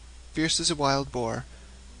head, fierce as a wild boar,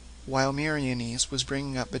 while Meriones was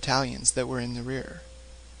bringing up battalions that were in the rear.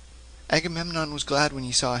 Agamemnon was glad when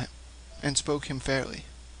he saw him, and spoke him fairly.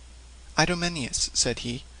 "Idomeneus," said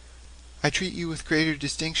he, "I treat you with greater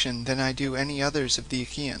distinction than I do any others of the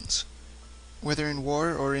Achaeans, whether in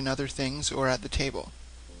war or in other things or at the table.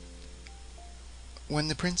 When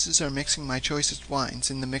the princes are mixing my choicest wines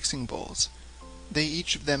in the mixing bowls, they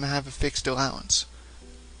each of them have a fixed allowance.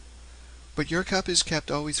 But your cup is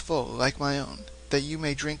kept always full, like my own, that you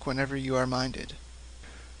may drink whenever you are minded.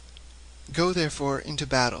 Go therefore into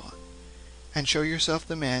battle, and show yourself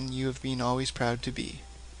the man you have been always proud to be."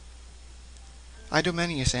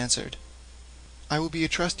 Idomeneus answered, "I will be a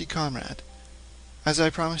trusty comrade, as I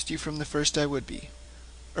promised you from the first I would be.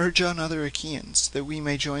 Urge on other Achaeans, that we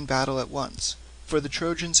may join battle at once, for the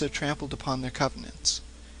Trojans have trampled upon their covenants.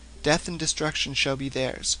 Death and destruction shall be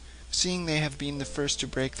theirs, seeing they have been the first to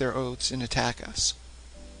break their oaths and attack us."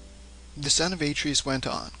 The son of Atreus went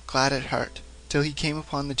on, glad at heart, till he came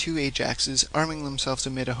upon the two Ajaxes arming themselves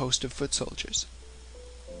amid a host of foot soldiers.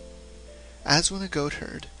 As when a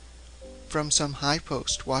goatherd from some high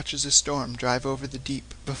post watches a storm drive over the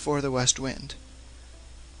deep before the west wind.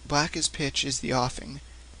 Black as pitch is the offing,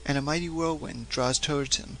 and a mighty whirlwind draws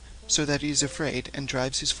towards him, so that he is afraid and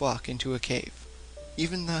drives his flock into a cave.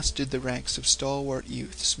 Even thus did the ranks of stalwart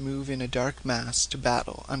youths move in a dark mass to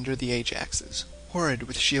battle under the Ajaxes, horrid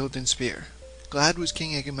with shield and spear. Glad was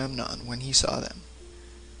King Agamemnon when he saw them.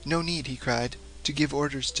 "No need," he cried, "to give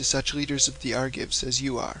orders to such leaders of the Argives as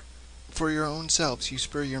you are. For your own selves you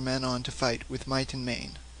spur your men on to fight with might and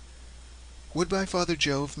main. Would by Father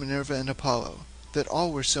Jove, Minerva, and Apollo, that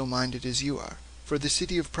all were so minded as you are, for the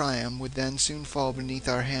city of Priam would then soon fall beneath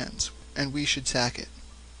our hands, and we should sack it."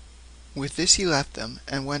 With this he left them,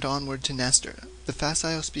 and went onward to Nestor, the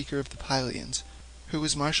facile speaker of the Pylians, who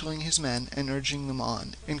was marshalling his men and urging them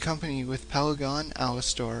on, in company with Pelagon,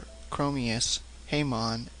 Alastor, Chromius,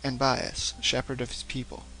 Haemon, and Bias, shepherd of his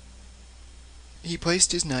people. He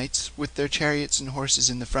placed his knights with their chariots and horses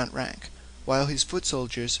in the front rank, while his foot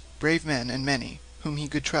soldiers, brave men and many, whom he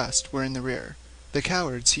could trust, were in the rear. The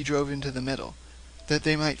cowards he drove into the middle, that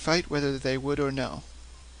they might fight whether they would or no.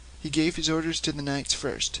 He gave his orders to the knights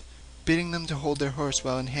first, bidding them to hold their horse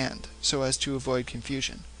well in hand, so as to avoid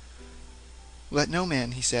confusion. "Let no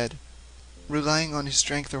man," he said, "relying on his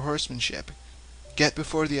strength or horsemanship, get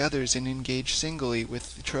before the others and engage singly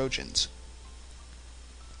with the Trojans,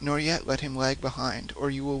 nor yet let him lag behind, or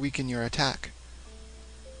you will weaken your attack.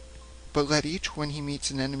 But let each, when he meets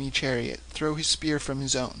an enemy chariot, throw his spear from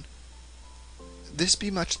his own. This be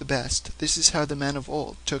much the best. This is how the men of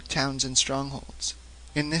old took towns and strongholds.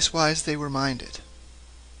 In this wise they were minded."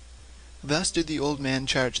 Thus did the old man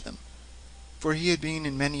charge them, for he had been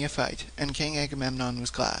in many a fight, and King Agamemnon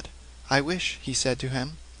was glad. "I wish," he said to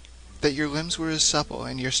him, "that your limbs were as supple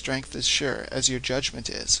and your strength as sure as your judgment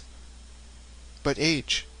is. But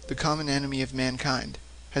age, the common enemy of mankind,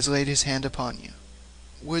 has laid his hand upon you.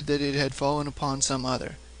 Would that it had fallen upon some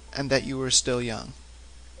other, and that you were still young."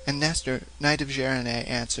 And Nestor, knight of Gerene,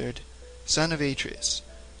 answered, "Son of Atreus,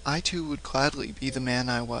 I too would gladly be the man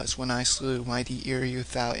I was when I slew mighty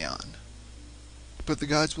Ereuthalion. But the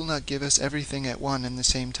gods will not give us everything at one and the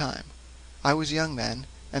same time. I was young then,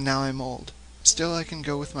 and now I am old. Still I can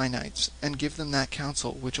go with my knights, and give them that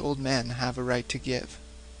counsel which old men have a right to give.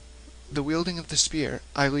 The wielding of the spear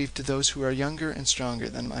I leave to those who are younger and stronger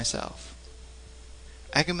than myself."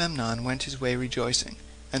 Agamemnon went his way rejoicing,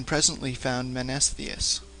 and presently found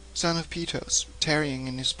Menestheus, son of Petos, tarrying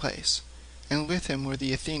in his place, and with him were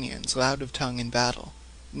the Athenians, loud of tongue in battle.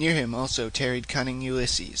 Near him also tarried cunning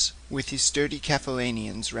Ulysses, with his sturdy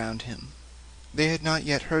Cephallenians round him. They had not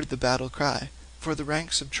yet heard the battle cry, for the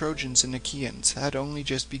ranks of Trojans and Achaeans had only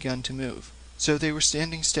just begun to move, so they were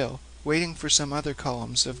standing still, waiting for some other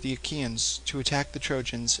columns of the Achaeans to attack the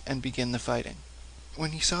Trojans and begin the fighting.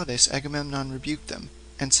 When he saw this, Agamemnon rebuked them,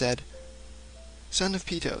 and said, "Son of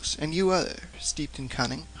Petos, and you other, steeped in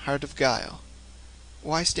cunning, heart of guile,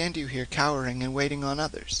 why stand you here cowering and waiting on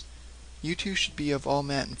others? You two should be of all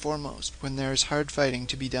men foremost when there is hard fighting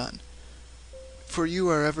to be done. For you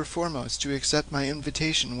are ever foremost to accept my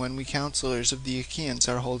invitation when we counsellors of the Achaeans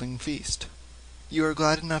are holding feast. You are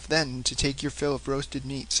glad enough then to take your fill of roasted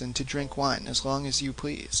meats and to drink wine as long as you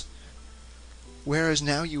please, whereas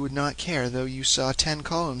now you would not care though you saw 10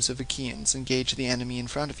 columns of Achaeans engage the enemy in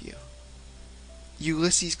front of you."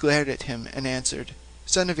 Ulysses glared at him and answered,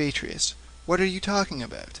 "Son of Atreus, what are you talking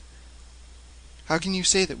about? How can you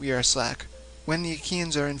say that we are slack, when the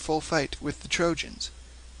Achaeans are in full fight with the Trojans?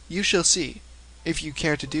 You shall see, if you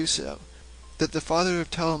care to do so, that the father of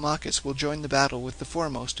Telemachus will join the battle with the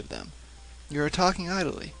foremost of them. You are talking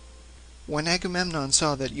idly." When Agamemnon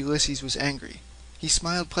saw that Ulysses was angry, he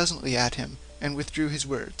smiled pleasantly at him and withdrew his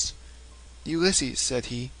words. "Ulysses," said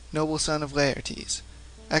he, "noble son of Laertes,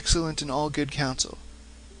 excellent in all good counsel,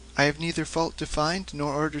 I have neither fault to find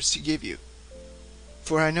nor orders to give you,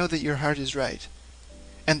 for I know that your heart is right,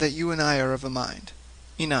 and that you and I are of a mind.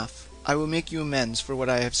 Enough, I will make you amends for what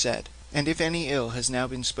I have said, and if any ill has now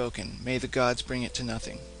been spoken, may the gods bring it to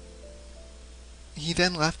nothing." He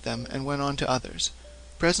then left them and went on to others.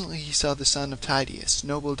 Presently he saw the son of Tydeus,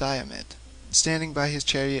 noble Diomed, standing by his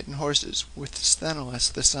chariot and horses, with Sthenelus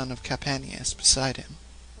the son of Capaneus beside him,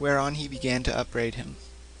 whereon he began to upbraid him.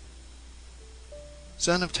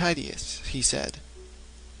 "Son of Tydeus," he said,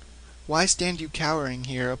 "why stand you cowering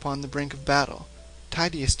here upon the brink of battle?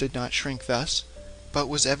 Tydeus did not shrink thus, but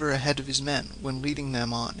was ever ahead of his men when leading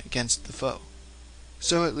them on against the foe.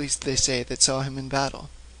 So at least they say that saw him in battle,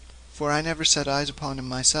 for I never set eyes upon him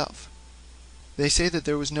myself. They say that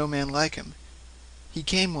there was no man like him. He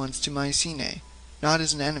came once to Mycenae, not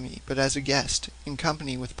as an enemy but as a guest, in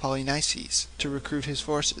company with Polynices, to recruit his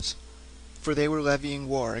forces, for they were levying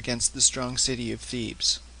war against the strong city of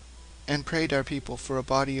Thebes, and prayed our people for a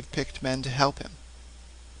body of picked men to help him.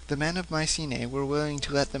 The men of Mycenae were willing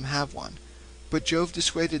to let them have one, but Jove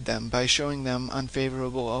dissuaded them by showing them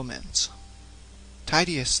unfavourable omens.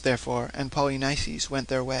 Tydeus, therefore, and Polynices went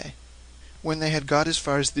their way. When they had got as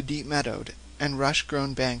far as the deep-meadowed and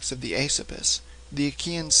rush-grown banks of the Aesopus, the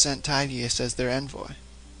Achaeans sent Tydeus as their envoy,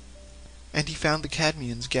 and he found the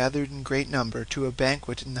Cadmeans gathered in great number to a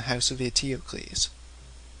banquet in the house of Eteocles.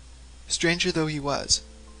 Stranger though he was,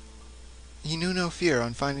 he knew no fear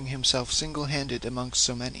on finding himself single-handed amongst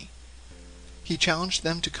so many. He challenged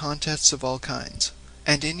them to contests of all kinds,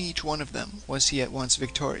 and in each one of them was he at once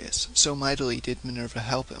victorious, so mightily did Minerva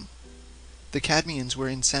help him. The Cadmeans were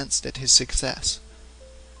incensed at his success,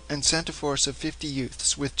 and sent a force of 50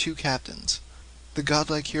 youths with 2 captains, the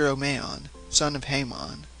godlike hero Maon, son of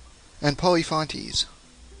Haemon, and Polyphontes,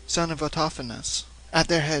 son of Autophonus, at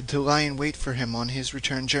their head to lie in wait for him on his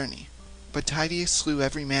return journey. But Tydeus slew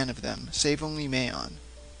every man of them, save only Maon,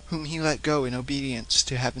 whom he let go in obedience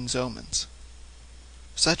to heaven's omens.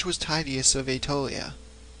 Such was Tydeus of Aetolia.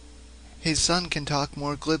 His son can talk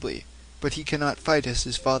more glibly, but he cannot fight as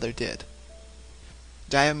his father did."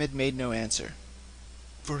 Diomed made no answer,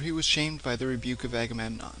 for he was shamed by the rebuke of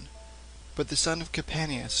Agamemnon. But the son of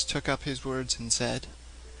Capaneus took up his words and said,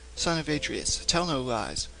 "Son of Atreus, tell no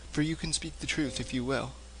lies, for you can speak the truth if you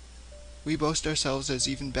will. We boast ourselves as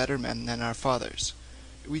even better men than our fathers.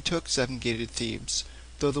 We took 7-gated Thebes,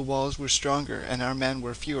 though the walls were stronger and our men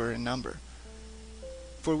were fewer in number.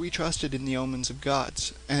 For we trusted in the omens of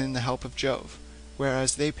gods, and in the help of Jove,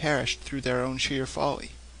 whereas they perished through their own sheer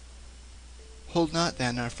folly. Hold not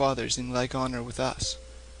then our fathers in like honour with us."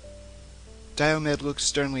 Diomed looked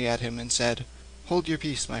sternly at him and said, "Hold your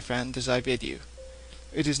peace, my friend, as I bid you.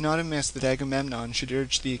 It is not amiss that Agamemnon should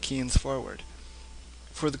urge the Achaeans forward,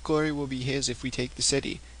 for the glory will be his if we take the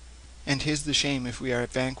city, and his the shame if we are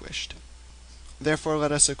vanquished. Therefore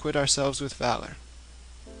let us acquit ourselves with valour."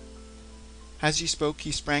 As he spoke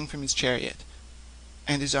he sprang from his chariot,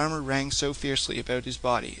 and his armour rang so fiercely about his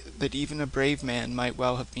body that even a brave man might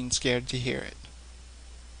well have been scared to hear it.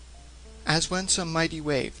 As when some mighty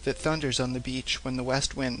wave that thunders on the beach when the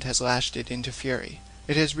west wind has lashed it into fury,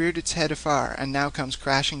 it has reared its head afar and now comes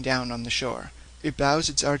crashing down on the shore. It bows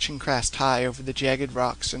its arching crest high over the jagged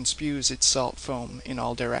rocks and spews its salt foam in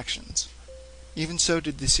all directions. Even so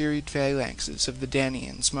did the serried phalanxes of the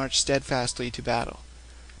Danaans march steadfastly to battle.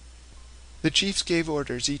 The chiefs gave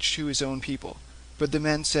orders each to his own people, but the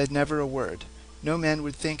men said never a word. No man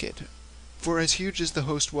would think it, for as huge as the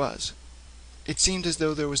host was, it seemed as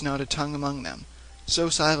though there was not a tongue among them, so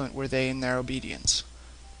silent were they in their obedience.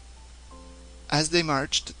 As they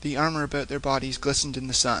marched, the armour about their bodies glistened in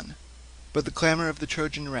the sun, but the clamour of the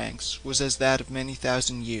Trojan ranks was as that of many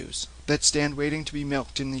thousand ewes, that stand waiting to be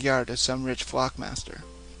milked in the yard of some rich flockmaster,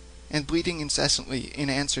 and bleating incessantly in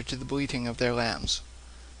answer to the bleating of their lambs.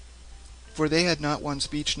 For they had not one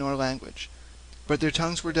speech nor language, but their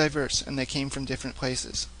tongues were diverse, and they came from different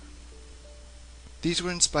places. These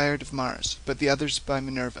were inspired of Mars, but the others by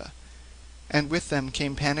Minerva, and with them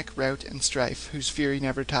came panic, rout, and strife, whose fury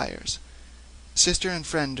never tires, sister and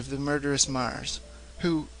friend of the murderous Mars,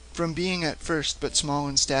 who, from being at first but small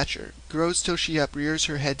in stature, grows till she uprears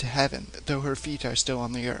her head to heaven, though her feet are still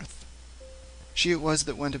on the earth. She it was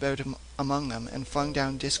that went about among them, and flung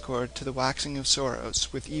down discord to the waxing of sorrows,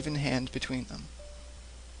 with even hand between them.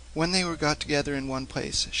 When they were got together in one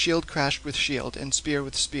place, shield crashed with shield, and spear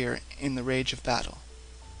with spear, in the rage of battle.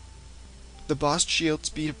 The bossed shields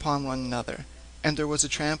beat upon one another, and there was a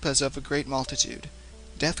tramp as of a great multitude,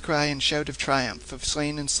 death cry and shout of triumph of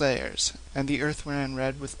slain and slayers, and the earth ran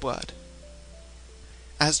red with blood.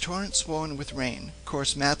 As torrents swollen with rain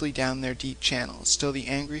course madly down their deep channels, till the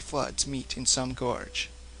angry floods meet in some gorge,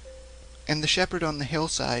 and the shepherd on the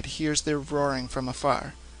hillside hears their roaring from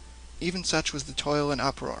afar, even such was the toil and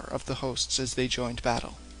uproar of the hosts as they joined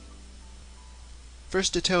battle.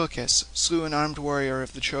 First Antilochus slew an armed warrior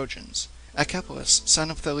of the Trojans, Echepolus, son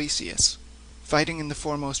of Thalesius, fighting in the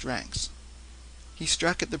foremost ranks. He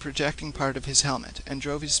struck at the projecting part of his helmet, and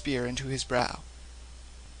drove his spear into his brow.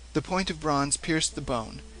 The point of bronze pierced the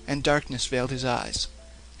bone, and darkness veiled his eyes.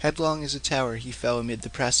 Headlong as a tower he fell amid the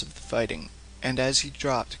press of the fighting, and as he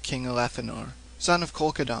dropped, King Elephenor, son of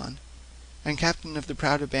Chalcodon, and captain of the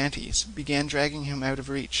proud Abantes, began dragging him out of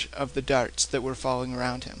reach of the darts that were falling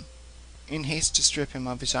around him, in haste to strip him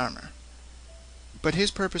of his armour. But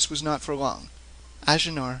his purpose was not for long.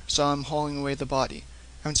 Agenor saw him hauling away the body,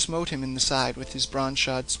 and smote him in the side with his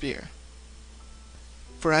bronze-shod spear.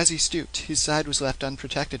 For as he stooped, his side was left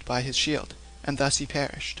unprotected by his shield, and thus he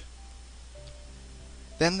perished.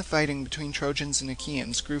 Then the fighting between Trojans and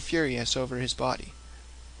Achaeans grew furious over his body,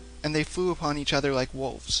 and they flew upon each other like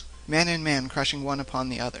wolves, man and man crushing one upon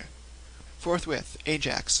the other. Forthwith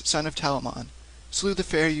Ajax, son of Telamon, slew the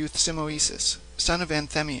fair youth Simoeisius, son of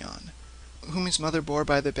Anthemion, whom his mother bore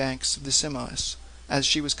by the banks of the Simois, as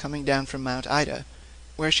she was coming down from Mount Ida,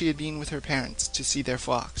 where she had been with her parents to see their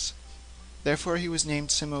flocks. Therefore he was named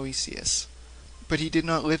Simoeisius, but he did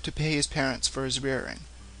not live to pay his parents for his rearing,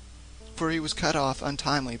 for he was cut off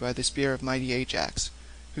untimely by the spear of mighty Ajax,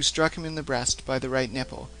 who struck him in the breast by the right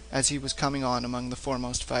nipple as he was coming on among the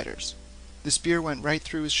foremost fighters. The spear went right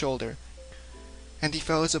through his shoulder, and he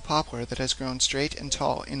fell as a poplar that has grown straight and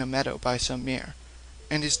tall in a meadow by some mere,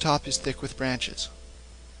 and his top is thick with branches.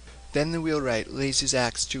 Then the wheelwright lays his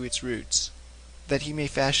axe to its roots, that he may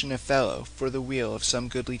fashion a felloe for the wheel of some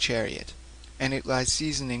goodly chariot, and it lies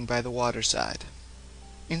seasoning by the water-side.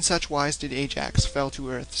 In such wise did Ajax fell to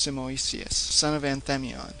earth Simoeisius, son of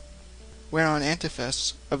Anthemion, whereon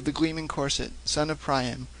Antiphus, of the gleaming corset, son of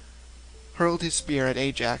Priam, hurled his spear at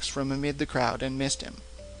Ajax from amid the crowd, and missed him.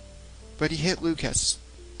 But he hit Lucus,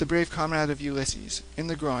 the brave comrade of Ulysses, in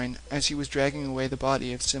the groin as he was dragging away the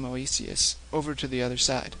body of Simoeisius over to the other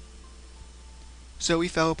side. So he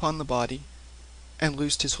fell upon the body, and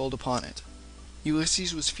loosed his hold upon it.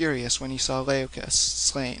 Ulysses was furious when he saw Leucus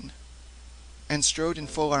slain, and strode in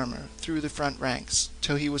full armour through the front ranks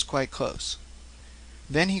till he was quite close.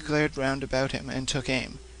 Then he glared round about him and took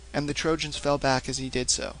aim, and the Trojans fell back as he did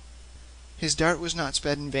so. His dart was not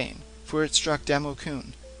sped in vain, for it struck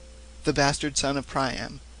Democune, the bastard son of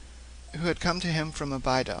Priam, who had come to him from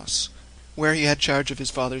Abydos, where he had charge of his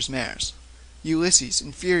father's mares. Ulysses,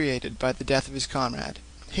 infuriated by the death of his comrade,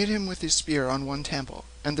 hit him with his spear on one temple,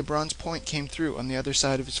 and the bronze point came through on the other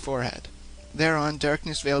side of his forehead. Thereon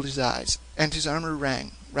darkness veiled his eyes, and his armour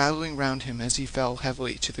rang, rattling round him as he fell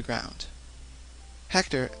heavily to the ground.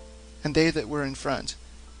 Hector, and they that were in front,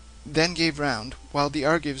 then gave round, while the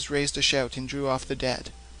Argives raised a shout and drew off the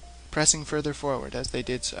dead, pressing further forward as they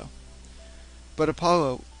did so. But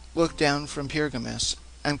Apollo looked down from Pergamus,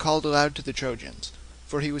 and called aloud to the Trojans,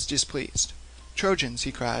 for he was displeased. "Trojans,"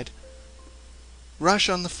 he cried, "rush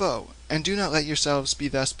on the foe, and do not let yourselves be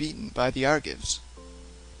thus beaten by the Argives.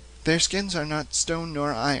 Their skins are not stone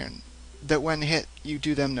nor iron, that when hit you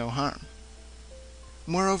do them no harm.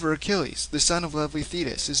 Moreover, Achilles, the son of lovely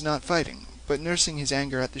Thetis, is not fighting, but nursing his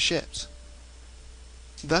anger at the ships."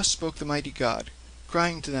 Thus spoke the mighty god,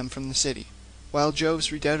 crying to them from the city, while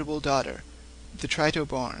Jove's redoubtable daughter, the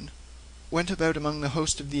Trito-born, went about among the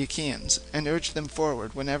host of the Achaeans, and urged them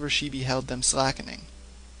forward whenever she beheld them slackening.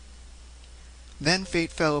 Then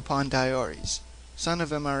fate fell upon Diores, son of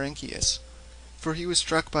Amarynceus, for he was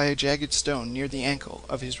struck by a jagged stone near the ankle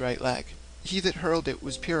of his right leg. He that hurled it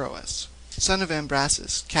was Pyrrhus, son of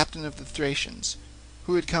Ambrasus, captain of the Thracians,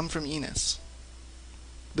 who had come from Aenus.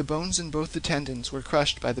 The bones in both the tendons were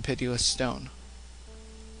crushed by the pitiless stone.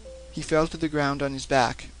 He fell to the ground on his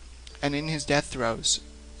back, and in his death throes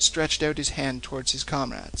stretched out his hand towards his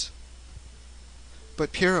comrades.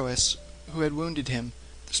 But Pyrrhus, who had wounded him,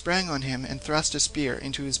 sprang on him and thrust a spear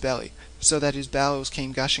into his belly, so that his bowels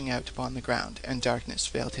came gushing out upon the ground, and darkness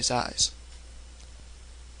veiled his eyes.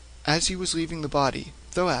 As he was leaving the body,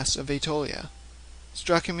 Thoas of Aetolia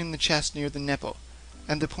struck him in the chest near the nipple,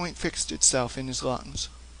 and the point fixed itself in his lungs.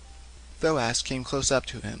 Thoas came close up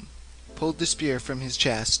to him, pulled the spear from his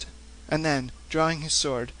chest, and then, drawing his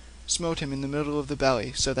sword, smote him in the middle of the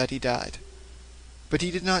belly, so that he died. But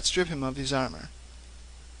he did not strip him of his armour.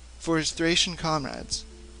 For his Thracian comrades,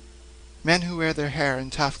 men who wear their hair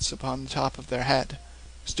in tufts upon the top of their head,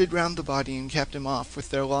 stood round the body and kept him off with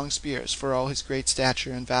their long spears for all his great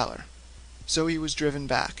stature and valour. So he was driven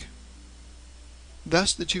back.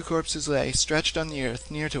 Thus the two corpses lay stretched on the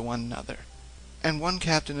earth near to one another, and one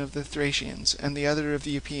captain of the Thracians and the other of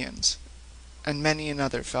the Epeans, and many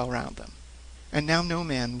another fell round them. And now no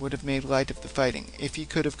man would have made light of the fighting if he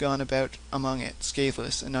could have gone about among it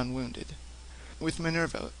scatheless and unwounded, with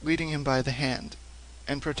Minerva leading him by the hand,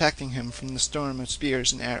 and protecting him from the storm of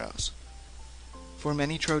spears and arrows. For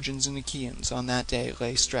many Trojans and Achaeans on that day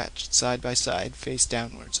lay stretched side by side face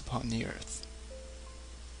downwards upon the earth.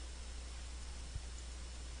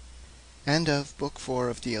 End of Book 4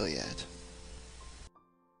 of the Iliad.